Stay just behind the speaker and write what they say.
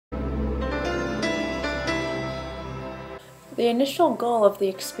The initial goal of the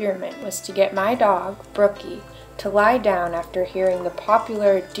experiment was to get my dog, Brookie, to lie down after hearing the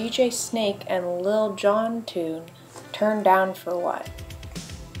popular DJ Snake and Lil Jon tune, Turn Down for What.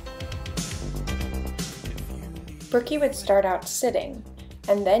 Brookie would start out sitting,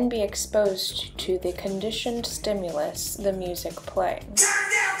 and then be exposed to the conditioned stimulus, the music playing.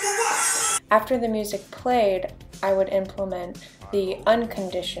 After the music played, I would implement the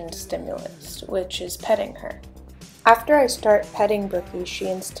unconditioned stimulus, which is petting her. After I start petting Brookie, she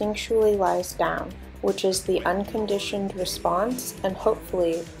instinctually lies down, which is the unconditioned response and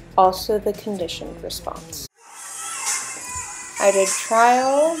hopefully also the conditioned response. I did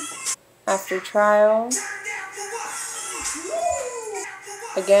trial after trial,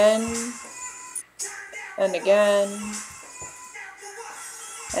 again and again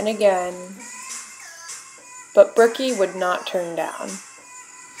and again, but Brookie would not turn down.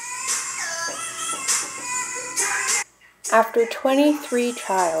 After 23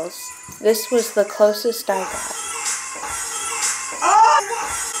 trials, this was the closest I got.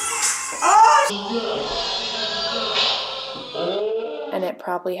 And it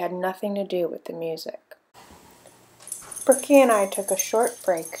probably had nothing to do with the music. Brookie and I took a short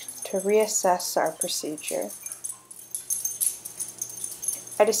break to reassess our procedure.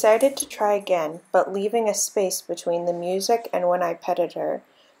 I decided to try again, but leaving a space between the music and when I petted her,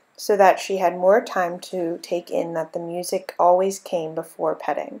 so that she had more time to take in that the music always came before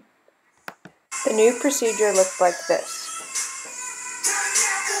petting. The new procedure looked like this.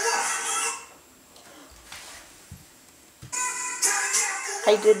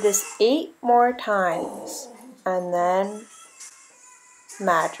 I did this 8 more times, and then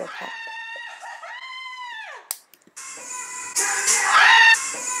magic happened.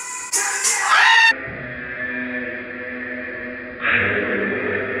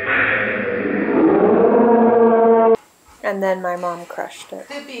 And then my mom crushed it.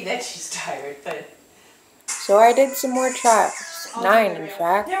 Could be that she's tired, but... So I did some more trials. 9, in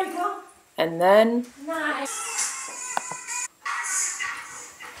fact. There we go. And then... 9.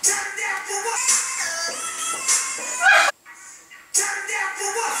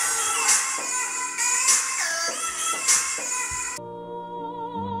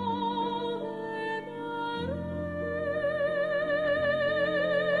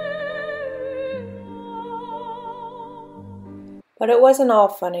 But it wasn't all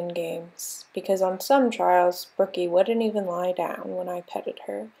fun and games, because on some trials, Brookie wouldn't even lie down when I petted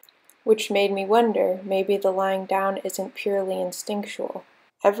her, which made me wonder maybe the lying down isn't purely instinctual.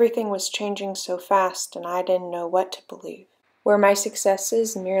 Everything was changing so fast and I didn't know what to believe. Were my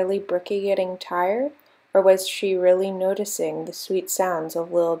successes merely Brookie getting tired, or was she really noticing the sweet sounds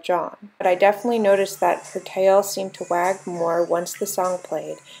of Lil Jon? But I definitely noticed that her tail seemed to wag more once the song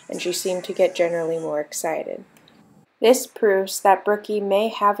played, and she seemed to get generally more excited. This proves that Brookie may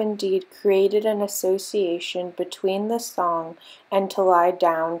have indeed created an association between the song and to lie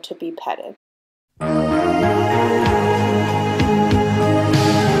down to be petted. So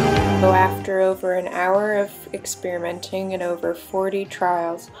after over an hour of experimenting and over 40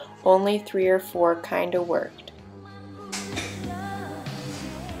 trials, only 3 or 4 kinda worked.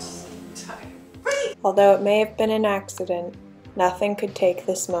 Although it may have been an accident, nothing could take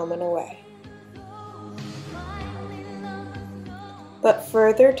this moment away. But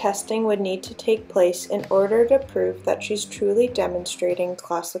further testing would need to take place in order to prove that she's truly demonstrating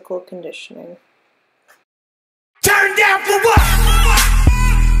classical conditioning. Turn down for what?